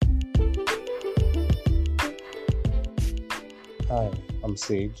Hi, I'm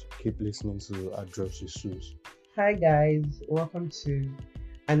Sage. Keep listening to Address Jesus. Hi guys, welcome to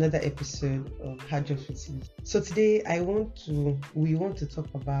another episode of Hajj Footy. So today we want to talk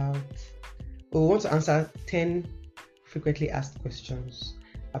about, or we want to answer 10 frequently asked questions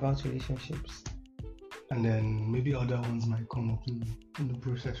about relationships. And then maybe other ones might come up in the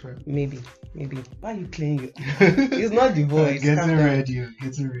process, right? Maybe. Why are you playing you? It's not the voice. Getting ready.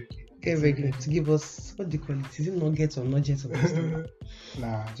 Get ready to give us, what do you call it? Is it not get or not get?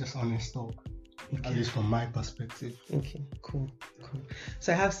 Nah, just honest talk. Okay. At least from my perspective. Okay, cool.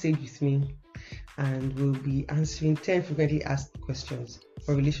 So I have Sage with me, and we'll be answering 10 frequently asked questions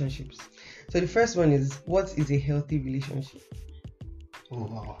for relationships. So the first one is, what is a healthy relationship? Oh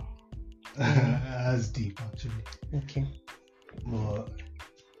wow. That's deep actually. Okay. But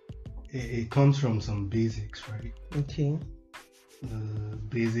it comes from some basics, right? Okay. The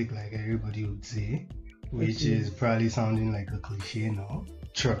basic, like everybody would say, which Okay. is probably sounding like a cliche now.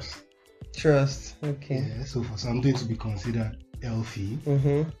 Trust. Okay. Yeah, so for something to be considered healthy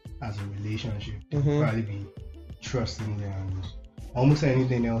as a relationship, it would probably be trusting them, and almost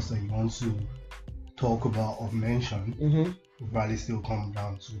anything else that you want to talk about or mention will probably still come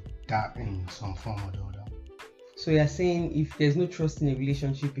down to that in some form or the other. So you're saying if there's no trust in a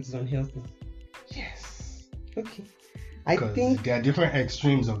relationship, it's unhealthy? Yes. Okay. I Because think there are different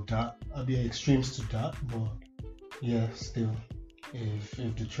extremes of that. There are extremes to that, but yeah, still, if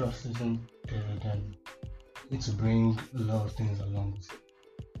the trust isn't there, then it will bring a lot of things along with it.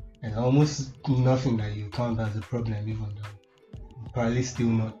 There's almost nothing that you count as a problem, even though you probably still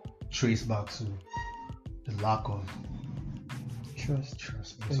not trace back to the lack of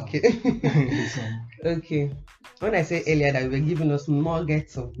trust. in some- okay. in some- Okay. When I said earlier that we were giving us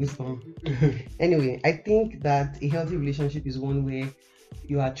nuggets of wisdom. Anyway, I think that a healthy relationship is one where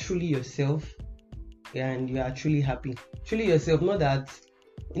you are truly yourself and you are truly happy. Truly yourself, not that,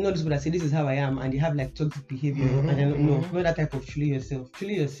 those people that say this is how I am and they have like toxic behavior and then not that type of truly yourself.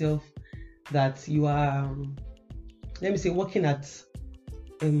 Truly yourself that you are, let me say, working at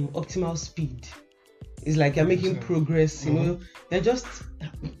optimal speed. It's like you're making progress, you're just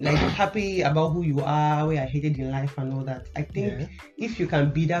like happy about who you are, where you're headed in life and all that. I think if you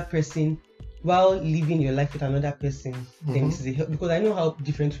can be that person while living your life with another person, then this is because I know how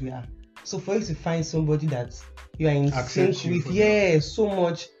different we are. So for you to find somebody that you are in sync with, so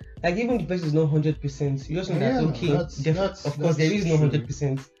much, like even the person is not 100%, you just know that of course there is no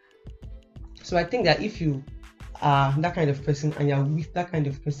 100%. So I think that if you are that kind of person and you're with that kind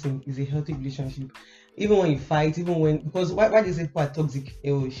of person, is a healthy relationship. Even when you fight, because why do you say people are toxic?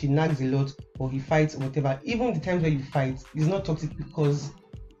 Oh, she nags a lot, or he fights, or whatever. Even the times where you fight, it's not toxic because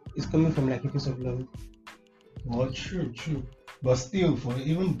it's coming from like a piece of love. Well, true. But still, for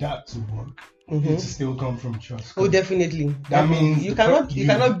even that to work, it still come from trust. Oh, definitely. That means you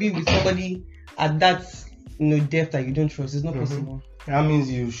cannot be with somebody at that depth that you don't trust. It's not possible. That means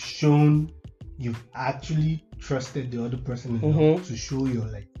you've actually trusted the other person enough to show your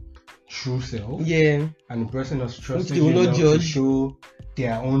like true self. Yeah. And the person has trusted They will you not enough to judge. show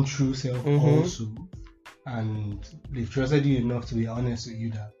their own true self also. And they've trusted you enough to be honest with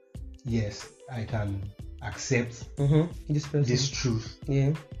you that yes, I can accept This person. this truth.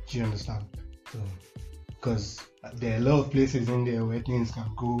 Yeah. Do you understand? So, because there are a lot of places in there where things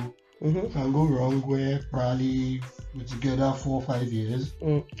can go wrong, where probably we're together 4 or 5 years,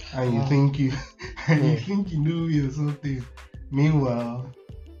 and you think you know you're something. Meanwhile,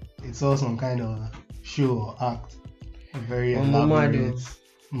 it's all some kind of show or act, a very elaborate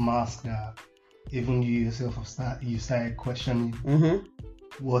mask that even you yourself start questioning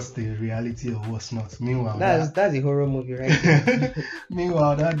what's the reality or what's not. Meanwhile, that's a horror movie, right?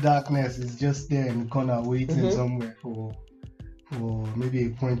 Meanwhile, that darkness is just there in the corner waiting somewhere for maybe a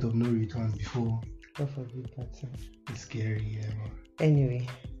point of no return before. God forbid that. It's scary, yeah. Anyway,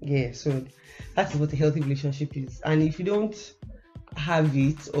 so that's what a healthy relationship is. And if you don't have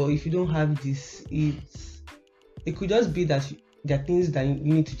it, or if you don't have this, it could just be that there are things that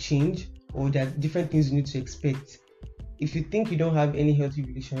you need to change, or there are different things you need to expect. If you think you don't have any healthy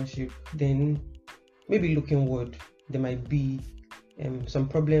relationship, then maybe look inward. There might be some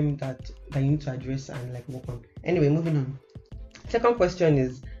problem that you need to address and like work on. Anyway, moving on. Second question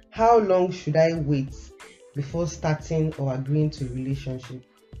is, how long should I wait before starting or agreeing to a relationship?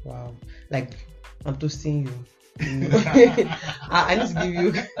 Wow, like I'm toasting you. I need to give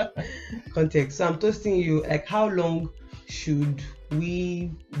you context. So I'm toasting you, like how long should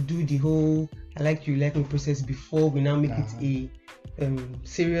we do the whole I like you me process before we now make it a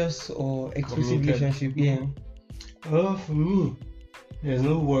serious or exclusive relationship? Well, for me, there's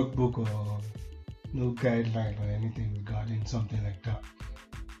no workbook or no guideline or anything regarding something like that.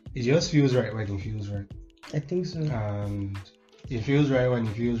 It just feels right when it feels right. I think so. And it feels right when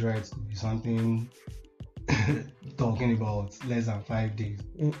it feels right to be something talking about less than 5 days.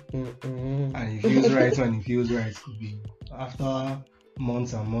 And it feels right when it feels right to be after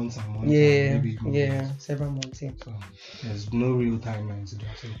months and months and months. Yeah, and maybe months. Several months. Yeah. So there's no real timeline to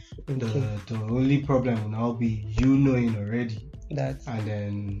that. So the only problem will now be you knowing already. That. And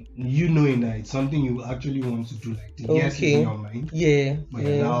then you knowing that it's something you actually want to do, like the yes is in your mind. Yeah. But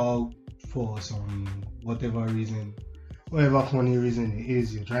now for some whatever funny reason it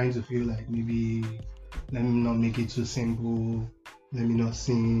is, you're trying to feel like maybe let me not make it too simple, let me not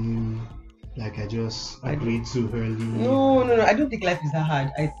seem like I just agreed too early. No, I don't think life is that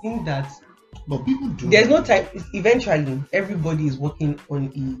hard. I think that but people do. There's no time. Eventually everybody is working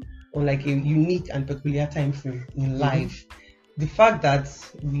on like a unique and peculiar time frame in life. The fact that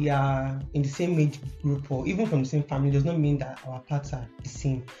we are in the same age group or even from the same family does not mean that our paths are the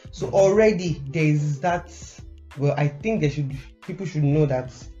same. So already there is that. Well, I think people should know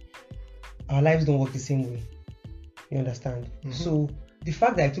that our lives don't work the same way. You understand? So the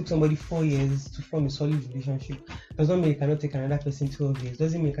fact that it took somebody 4 years to form a solid relationship does not mean you cannot take another person 12 years.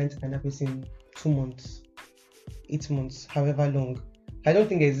 Doesn't mean you can't take another person 2 months, 8 months, however long. I don't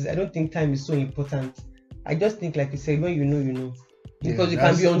think time is so important. I just think, like you said, when you know. Because you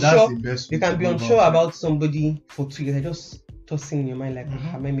can be unsure. You can be unsure about somebody for 2 years. I just tossing in your mind like,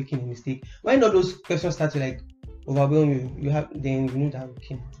 am I making a mistake? When all those questions start to like overwhelm you, then you know that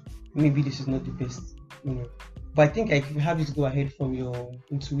okay, maybe this is not the best, But I think like if you have it go ahead from your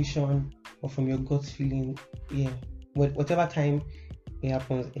intuition or from your gut feeling, whatever time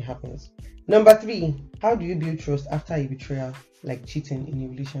it happens. Number 3, how do you build trust after a betrayal, like cheating in a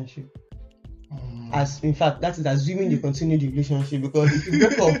relationship? As in fact, that is assuming you continue the relationship, because if you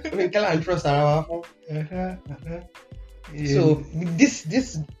break up, Kela and trust are our So this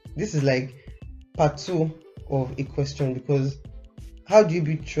is like part 2 of a question, because how do you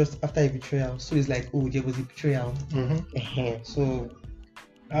build trust after a betrayal? So it's like, oh, there was a betrayal. So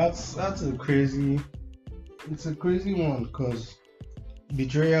that's a crazy one, because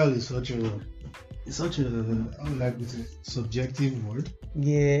betrayal is such a I would like to say subjective word.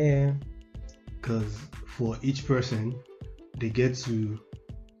 Yeah. Because for each person, they get to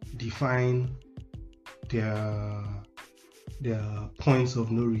define their points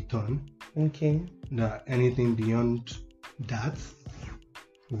of no return. Okay. That anything beyond that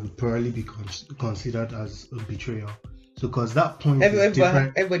would probably be considered as a betrayal. So, because that point is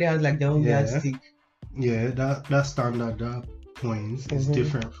different. Everybody has like their own yardstick. Yeah, that standard, that point is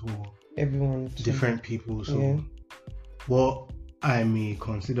different for everyone. Different people. So, what I may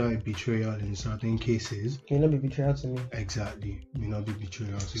consider a betrayal in certain cases may not be betrayal to me. Exactly, may not be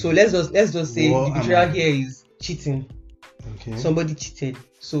betrayal to so you. Let's just say the betrayal here is cheating. Okay. Somebody cheated.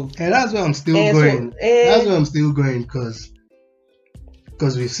 So and that's where I'm still going. That's where I'm still going, because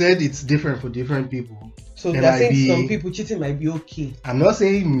we said it's different for different people. So they're saying some people cheating might be okay. I'm not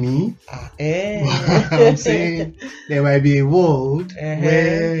saying me. I'm saying there might be a world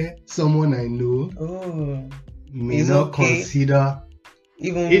where someone I know may not consider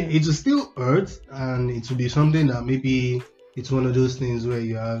even it will still hurt, and it will be something that maybe it's one of those things where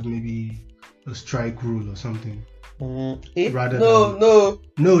you have maybe a strike rule or something. No,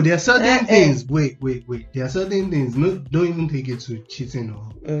 there are certain things. Wait. There are certain things. No, don't even take it to cheating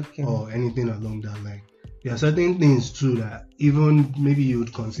or anything along that line. There are certain things too that even maybe you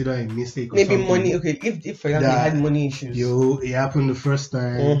would consider a mistake. Maybe money. Okay, if for example you had money issues. It happened the first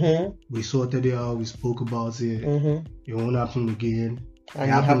time. We sorted it out. We spoke about it. It won't happen again. And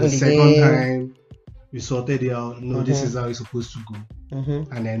it happened the second time. We sorted it out. No, this is how it's supposed to go.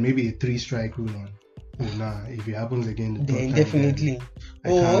 And then maybe a 3-strike rule on. If it happens again, then definitely.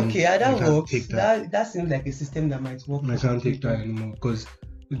 That works. That seems like a system that might work. I can't take that anymore, because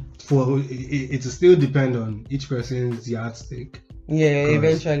it still depend on each person's yardstick. Yeah,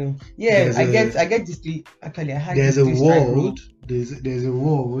 eventually. Yeah, I get this. Actually, I had there's a world. There's a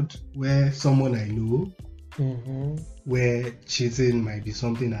world where someone I know, where cheating might be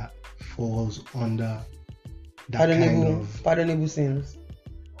something that falls under that kind of pardonable sins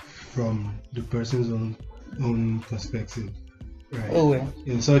from the person's own perspective, right? Oh well.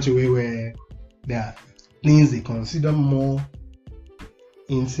 In such a way where there are things they consider more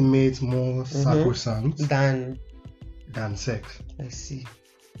intimate, more sacrosanct than sex. I see.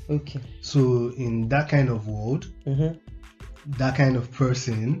 Okay. So in that kind of world, that kind of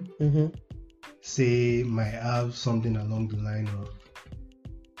person, say, might have something along the line of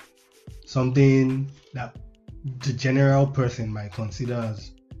something that the general person might consider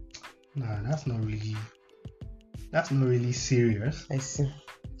as Nah, that's not really serious. I see.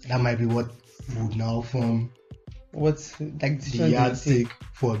 That might be what would now form What's like the yardstick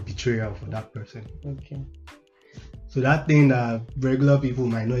for betrayal for that person. Okay. So that thing that regular people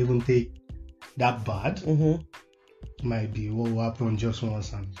might not even take that bad might be what will happen just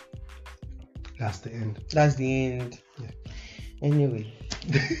once, and that's the end. That's the end. Yeah. Anyway.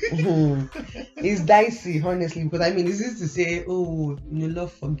 It's dicey, honestly, because I mean, it's easy to say, oh,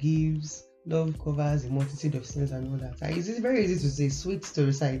 love forgives, love covers a multitude of sins and all that. It's very easy to say, sweet to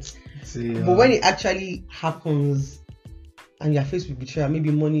recite. But when it actually happens and you're faced with betrayal,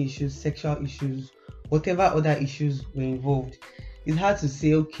 maybe money issues, sexual issues, whatever other issues were involved, it's hard to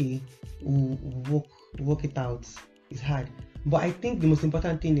say, okay, we'll work it out. It's hard. But I think the most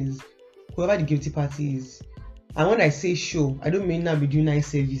important thing is whoever the guilty party is. And when I say show, I don't mean not be doing nice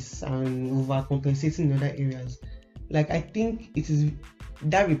service and overcompensating in other areas. Like, I think it is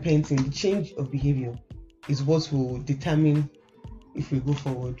that repenting, the change of behavior, is what will determine if we go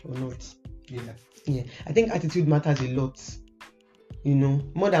forward or not. Yeah. I think attitude matters a lot.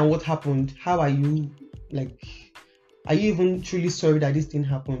 More than what happened. How are you? Like, are you even truly sorry that this thing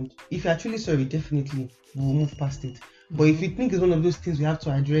happened? If you are truly sorry, definitely we'll move past it. But if you think it's one of those things we have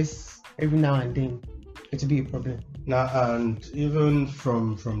to address every now and then, it will be a problem. Now, and even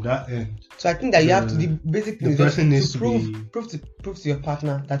from that end. So I think that you have to, the basic thing is to prove to your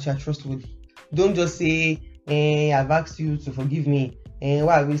partner that you are trustworthy. Don't just say, I've asked you to forgive me.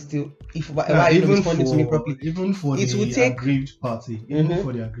 Why are we still? Why are you responding to me properly? Even for the aggrieved party, you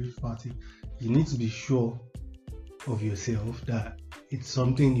need to be sure of yourself that it's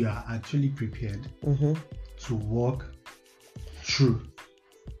something you are actually prepared to walk through.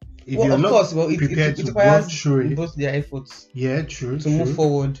 If you're not prepared to walk through it, both their efforts. Yeah, true. To move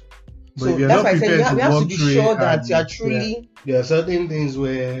forward. But if you're not prepared to walk through it, we have to be sure that you are truly. There are certain things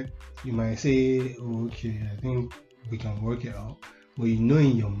where you might say, oh, okay, I think we can work it out. But in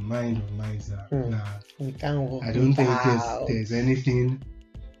your mind of minds that we can't work I don't think there's anything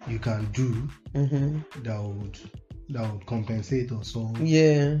you can do that would compensate or solve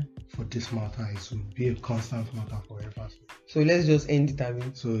for this matter. It would be a constant matter forever. So let's just end it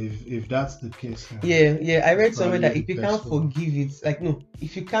away. So if that's the case, I read somewhere that if you can't forgive it,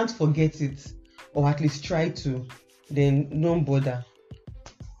 if you can't forget it, or at least try to, then don't bother,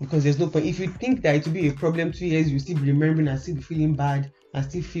 because there's no point. If you think that it will be a problem 2 years, you still be remembering and still be feeling bad and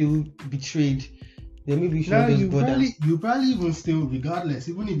still feel betrayed, then maybe you should just bother. You probably even still, regardless,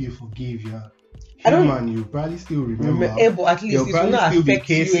 even if you forgive, you probably still remember. But at least it will not affect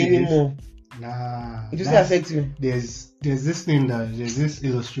you anymore. Nah, it will still affect you. There's this thing there's this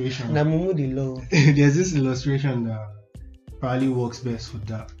illustration. There's this illustration that probably works best for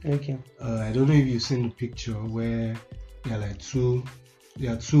that. Okay. I don't know if you've seen the picture where there are two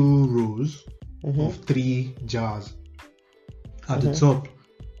rows of 3 jars. At the top,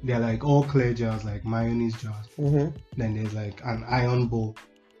 they're like all clear jars, like mayonnaise jars. Then there's like an iron ball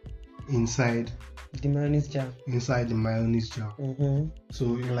inside the mayonnaise jar.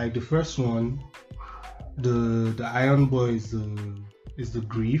 So in like the first one, the iron ball is the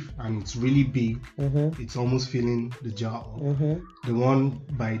grief, and it's really big. It's almost filling the jar up. The one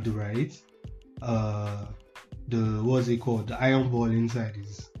by the right, the iron ball inside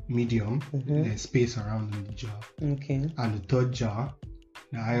is medium. There's space around in the jar. Okay. And the third jar,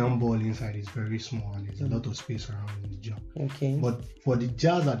 the iron ball inside is very small and there's a lot of space around in the jar. Okay. But for the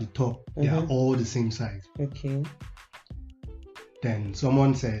jars at the top, they are all the same size. Okay. Then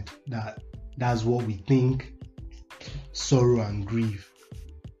someone said that that's what we think sorrow and grief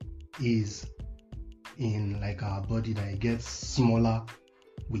is in like our body, that it gets smaller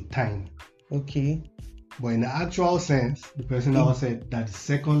with time. Okay. But in the actual sense, the person now said that the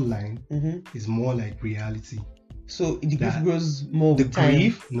second line is more like reality. So the grief grows more with time.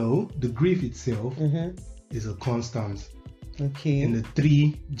 The grief itself is a constant. Okay. In the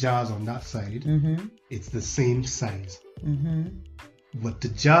 3 jars on that side, it's the same size. But the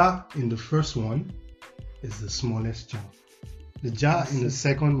jar in the first one is the smallest jar. The jar in the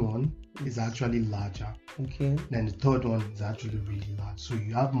second one is actually larger. Okay. Then the third one is actually really large. So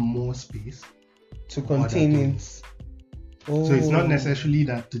you have more space to contain it. Oh. So it's not necessarily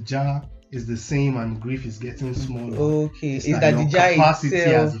that the jar is the same and grief is getting smaller. Okay. It's that the jar capacity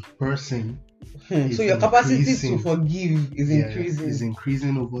itself, as a person. So your capacity to forgive is increasing. Is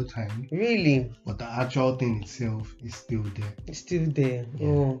increasing over time. Really? But the actual thing itself is still there. It's still there. Yeah.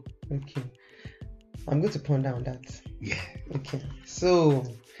 Oh, okay. I'm going to ponder on that. Yeah. Okay. So,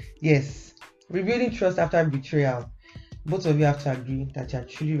 yes, rebuilding trust after betrayal. Both of you have to agree that you are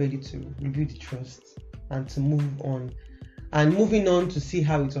truly ready to rebuild the trust and to move on. and moving on to see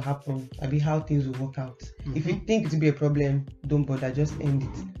how it will happen, maybe how things will work out. If you think it will be a problem, don't bother, just end it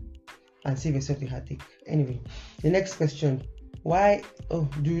and save yourself the heartache. Anyway, the next question: why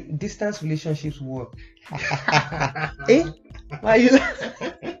do distance relationships work? Eh? Why you?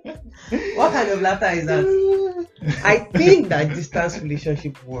 What kind of laughter is that? I think that distance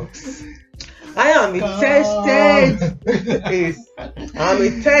relationship works. I am a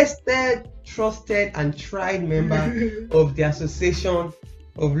tested, trusted, and tried member of the Association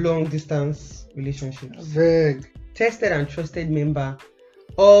of Long Distance Relationships. Tested and trusted member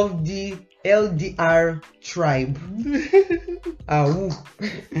of the LDR tribe.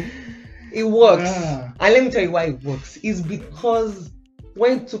 It works. And let me tell you why it works. It's because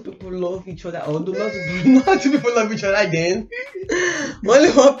when two people love each other, although not two people love each other, then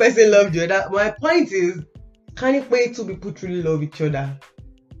only one person loves the other. My point is, can it when two people truly love each other?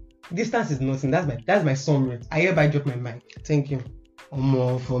 Distance is nothing. That's my summary. I hereby drop my mic. Thank you.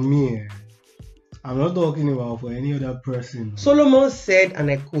 For me, I'm not talking about for any other person. Solomon said, and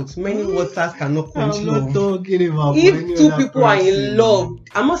I quote, "Many waters cannot quench love." I'm not talking about if two people are in love,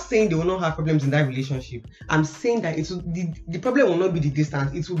 I'm not saying they will not have problems in that relationship. I'm saying that the problem will not be the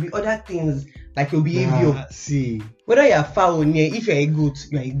distance. It will be other things like your behavior. See, whether you are far or near, if you're a goat,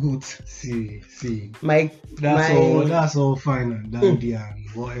 you are a goat. See. That's all fine and dandy and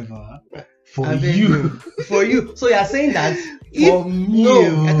whatever. For you. So you're saying that you're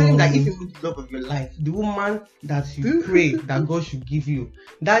telling that if you put the love of your life, the woman that you pray that God should give you,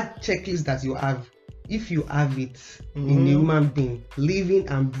 that checklist that you have, if you have it in a human being living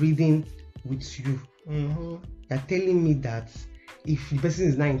and breathing with you, you're telling me that if the person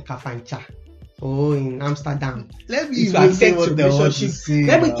is not in Kafancha or in Amsterdam, let me affect your relationship.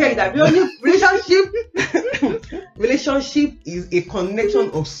 Let me tell you that relationship is a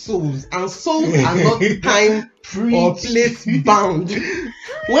connection of souls, and souls are not time or place bound.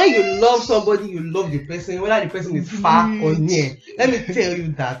 When you love somebody, you love the person, whether the person is far or near. Let me tell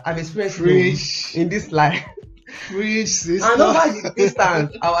you that I've experienced it in this life. Sister. And over the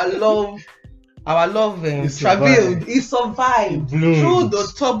distance, our love traveled. It survived through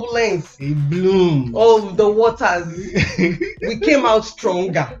the turbulence. It bloomed of the waters. We came out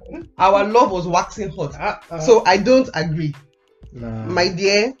stronger. Our love was waxing hot. So I don't agree, my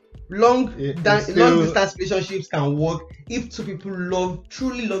dear. Long distance relationships can work if two people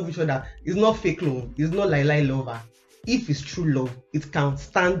truly love each other. It's not fake love. It's not lie lover. If it's true love, it can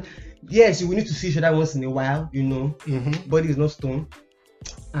stand. Yes, you will need to see each other once in a while. Body is not stone.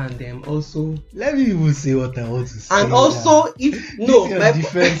 And also, let me even say what I want to say. And also, my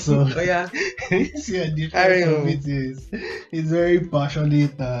defense of it's very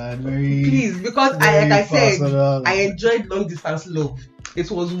passionate and very. Please, because I said, I enjoyed long distance love. It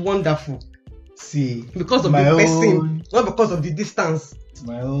was wonderful. See, because of the person, not because of the distance.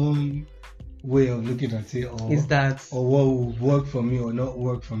 My own way of looking at it, is that, or what will work for me or not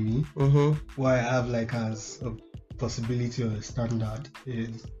work for me. What I have as a possibility or a standard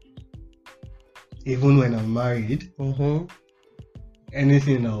is, even when I'm married,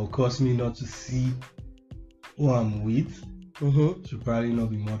 anything that will cause me not to see who I'm with should probably not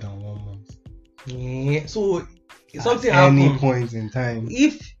be more than 1 month. Yeah. So something at any point in time.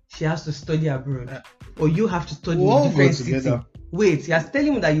 If she has to study abroad, or you have to study in a different city, wait, you're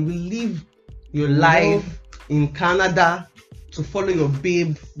telling me that you will live your life in Canada to follow your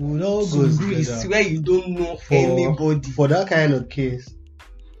babe to Greece, where you don't know anybody. For that kind of case,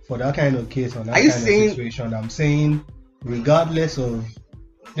 or that kind of situation, I'm saying, regardless of,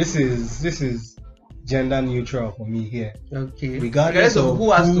 this is gender neutral for me here. Okay. Regardless of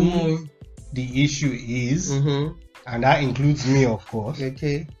who has to move, the issue is, and that includes me, of course.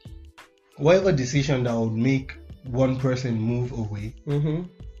 Okay. Whatever decision that would make one person move away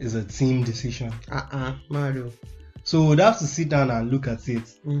is a team decision. Mario. So we'd have to sit down and look at it.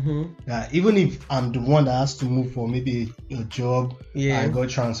 That even if I'm the one that has to move for maybe a job, I got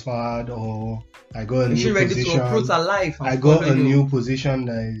transferred, or I got a new position. I got a new position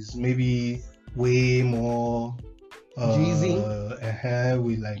that is maybe way more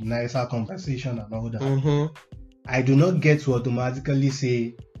with nicer compensation and all that. I do not get to automatically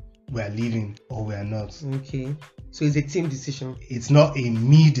say we are leaving or we are not. Okay. So it's a team decision. It's not a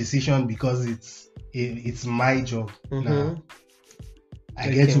me decision because it's my job now. I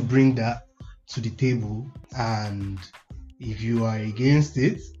get to bring that to the table, and if you are against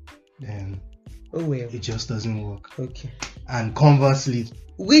it, then it just doesn't work. Okay. And conversely,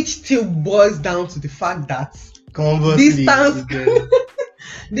 which still boils down to the fact that distance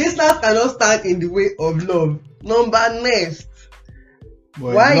cannot stand in the way of love. Number next,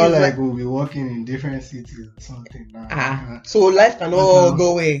 But Why it's not is like we'll be working in different cities or something. So life cannot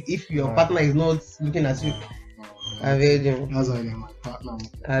go away if your partner is not looking at you. That's why they're my partner.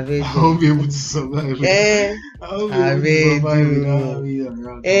 I won't be able to survive. I won't be able to survive without me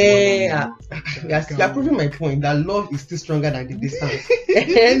around. You're proving my point that love is still stronger than the distance.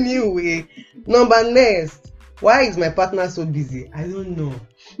 Anyway, number next. Why is my partner so busy? I don't know.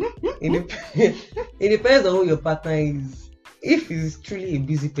 It depends on who your partner is. If he's truly a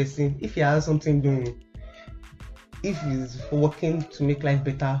busy person, if he has something doing, if he's working to make life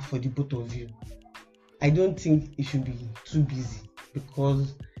better for the both of you, I don't think it should be too busy,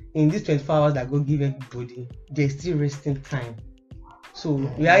 because in these 24 hours that God give everybody, there's still resting time. So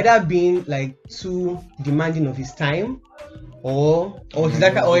you're either being like too demanding of his time, or he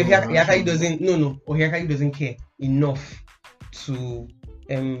actually doesn't care enough to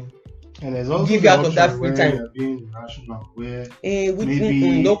and there's also give you out of that free where time. you're being irrational, where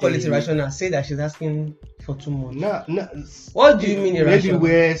No policy rational. Say that she's asking for too much. No. What do you mean irrational?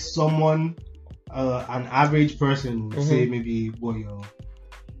 Maybe where someone, an average person, would say maybe what you're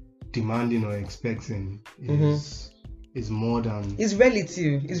demanding or expecting is more than. It's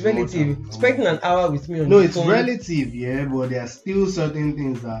relative. Spending an hour with me on no, the it's phone. relative, yeah, but there are still certain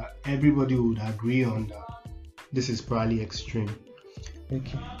things that everybody would agree on that this is probably extreme.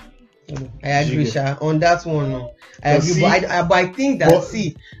 Okay. I agree, Sha. On that one, no. I agree, but I think that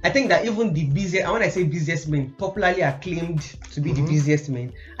I think that even the busiest, and when I say busiest men, popularly acclaimed to be the busiest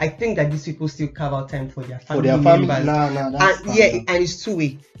men, I think that these people still carve out time for their family members. And it's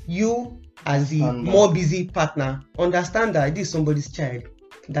two-way. You, as the more busy partner, understand that this is somebody's child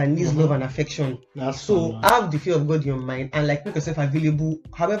that needs love and affection. So have the fear of God in your mind and like make yourself available,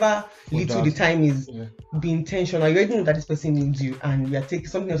 however little the time is. Be intentional. You already know that this person needs you, and you are taking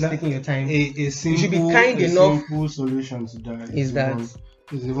something else, taking your time. A simple, you should be kind enough. Simple solution to that is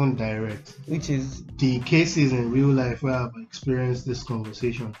even direct. Which is the cases in real life where I've experienced this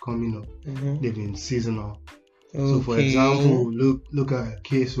conversation coming up. They've been seasonal. Okay. So, for example, look at a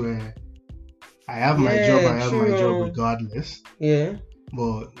case where I have my job regardless. Yeah.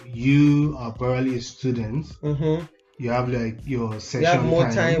 But you are probably a student. You have like your session. You have more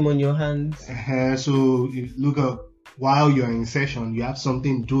time on your hands. So if look at while you're in session, you have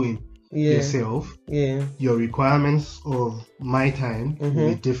something doing yourself. Yeah. Your requirements of my time will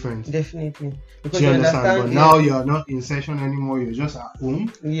be different. Definitely. Because do you understand? But now you're not in session anymore. You're just at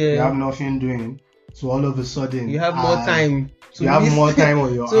home. Yeah. You have nothing doing. So all of a sudden you have more time. You have more time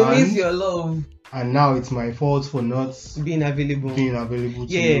on your hands. To miss your love. And now it's my fault for not being available to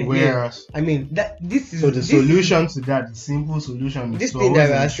you. Whereas I mean this is solution to that, the simple solution. This thing that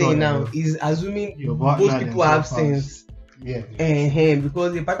we are saying now is assuming both people have sense.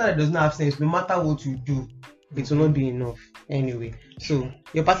 Because the partner that does not have sense, no matter what you do, it will not be enough anyway. So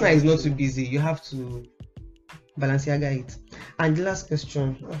your partner is not too busy. You have to balance it. And the last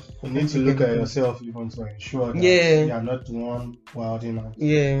question, you need to look at yourself even to ensure that you are not the one wilding out.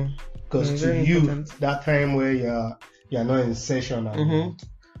 Yeah. Because to you, that time where you're not in session and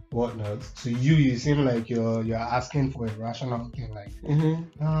whatnot, to you seem like you're asking for a rational thing. Like,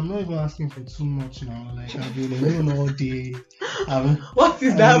 I'm not even asking for too much now. Like, I've been alone all day. What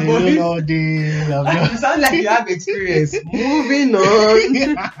is that, boy? Alone all day. You sound like you have experience. Moving on.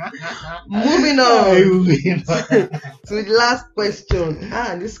 Moving on. To the last question.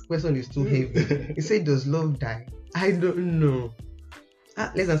 This question is too heavy. He said, "Does love die?" I don't know.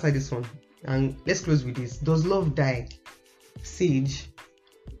 Let's answer this one and let's close with this. Does love die? Sage.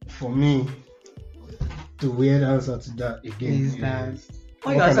 For me, the weird answer to that again is that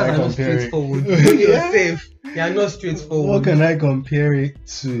all your answers are not straightforward. Yourself, you are not straightforward. What can I compare it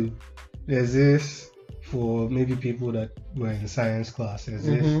to? There's this for maybe people that were in science class. There's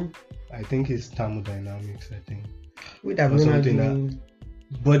this, I think it's thermodynamics. I think. We'd have known.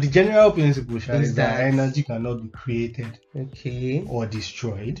 But the general principle is that energy cannot be created or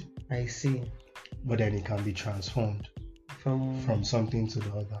destroyed. I see. But then it can be transformed from something to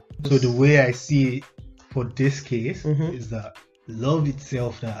the other. So the way I see it for this case is that love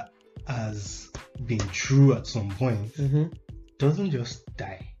itself that has been true at some point doesn't just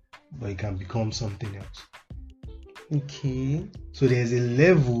die, but it can become something else. Okay. So there's a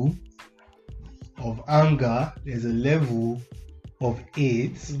level of anger, there's a level of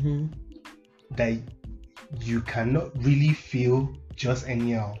hate that you cannot really feel just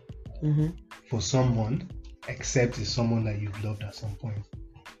anyhow for someone, except it's someone that you've loved at some point.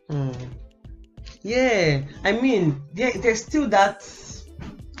 Yeah, I mean, there's still that.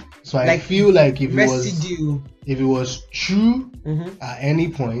 So I feel like if it was true at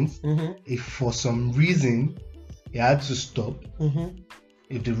any point, if for some reason it had to stop,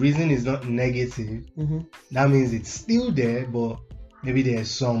 if the reason is not negative, that means it's still there, but maybe there's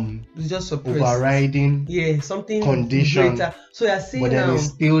some it's just suppressed. Overriding something condition. greater. So you're saying but then now, it's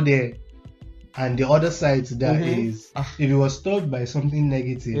still there. And the other side to that is, if it was stopped by something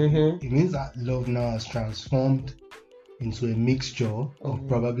negative, it means that love now has transformed into a mixture of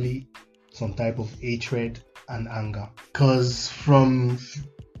probably some type of hatred and anger. Because from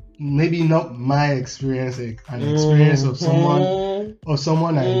maybe not my experience, an experience of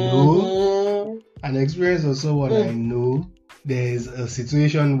someone I know, an experience of someone I know, there's a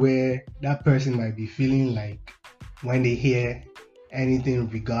situation where that person might be feeling like when they hear anything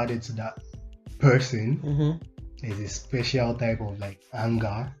regarded to that person, there's a special type of like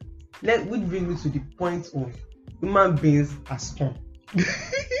anger. Which brings me to the point of human beings as fun.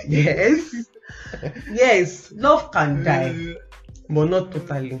 Yes, love can die, but not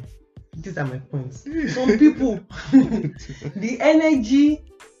totally. These are my points. Some people, the energy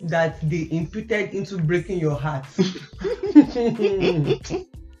that they imputed into breaking your heart,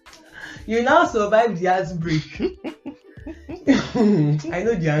 you now survive the heartbreak. I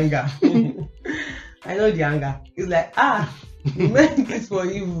know the anger. It's like, you meant this for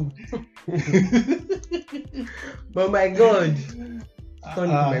evil. But my God,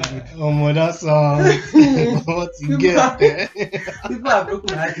 that's what you get there. People have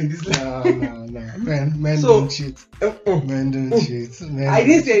broken my heart in this life. No. Men don't cheat. Men don't cheat. I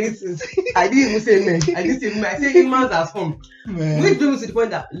didn't say anything. I didn't even say men. I didn't say men. I said humans as home. Which brings me to the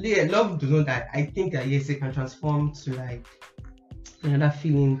point that love does not die. I think that yes, it can transform to like another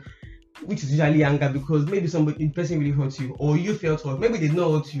feeling, which is usually anger, because maybe the person really hurt you, or you felt hurt. Maybe they did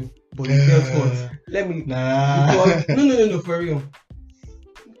not hurt you, but you felt hurt. No, for real.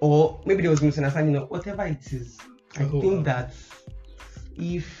 Or maybe there was misunderstanding, or whatever it is. I think that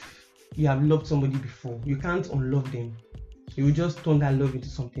if you have loved somebody before, you can't unlove them. You will just turn that love into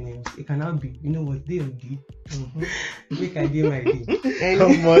something else. It cannot be, you know what, day of day. Make I day my day.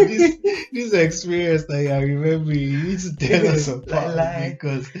 Come on, this experience that I remember, you need to tell us about it,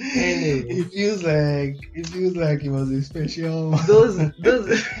 because it feels like it was a special. Those.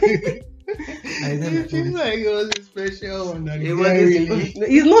 It feels like it was a special one.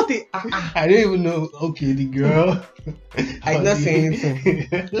 It's not a. I don't even know. Okay, the girl. I did not say anything.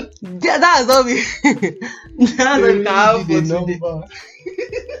 That's all we. That's all we can have for today.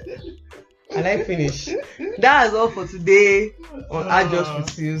 And I finish. That's all for today on I Just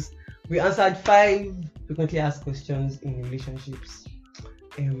Refuse. We answered 5 frequently asked questions in relationships.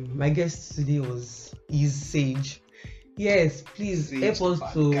 My guest today is Sage. Yes, please help us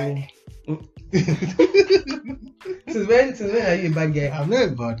to. Since when are you a bad guy? I'm not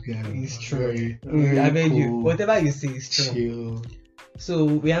a bad guy. It's true. I beg you. Whatever you say is true. Chill. So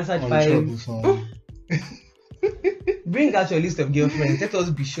we answered 5. Bring out your list of girlfriends. Let us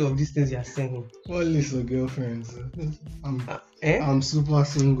be sure of these things you are saying. What list of girlfriends? I'm super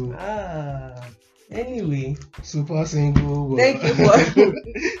single. Anyway, super single. Thank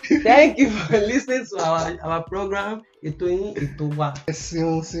you for listening to our program. Please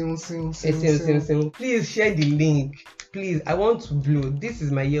share the link. Please, I want to blow. This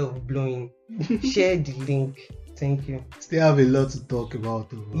is my year of blowing. Share the link. Thank you. Still have a lot to talk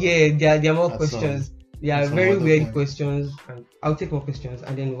about. Yeah, there are more questions. There are very weird questions, and I'll take more questions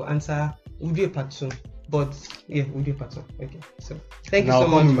and then we'll answer. We'll do a part 2. But yeah, we'll do a part 2. Okay. So thank you so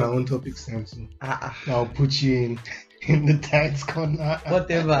much. I'll come my own topics then too. I'll put you in the tax corner.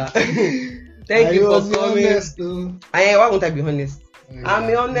 Whatever. Thank you for coming. Why won't I be honest? I'm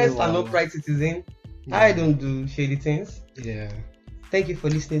an honest and upright citizen. I don't do shady things. Yeah. Thank you for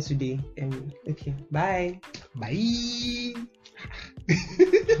listening today. Okay. Bye. Bye.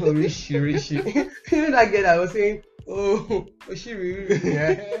 Rishi. You know that girl I was saying? She really.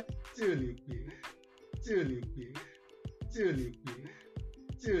 Yeah. Too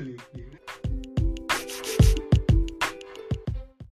late.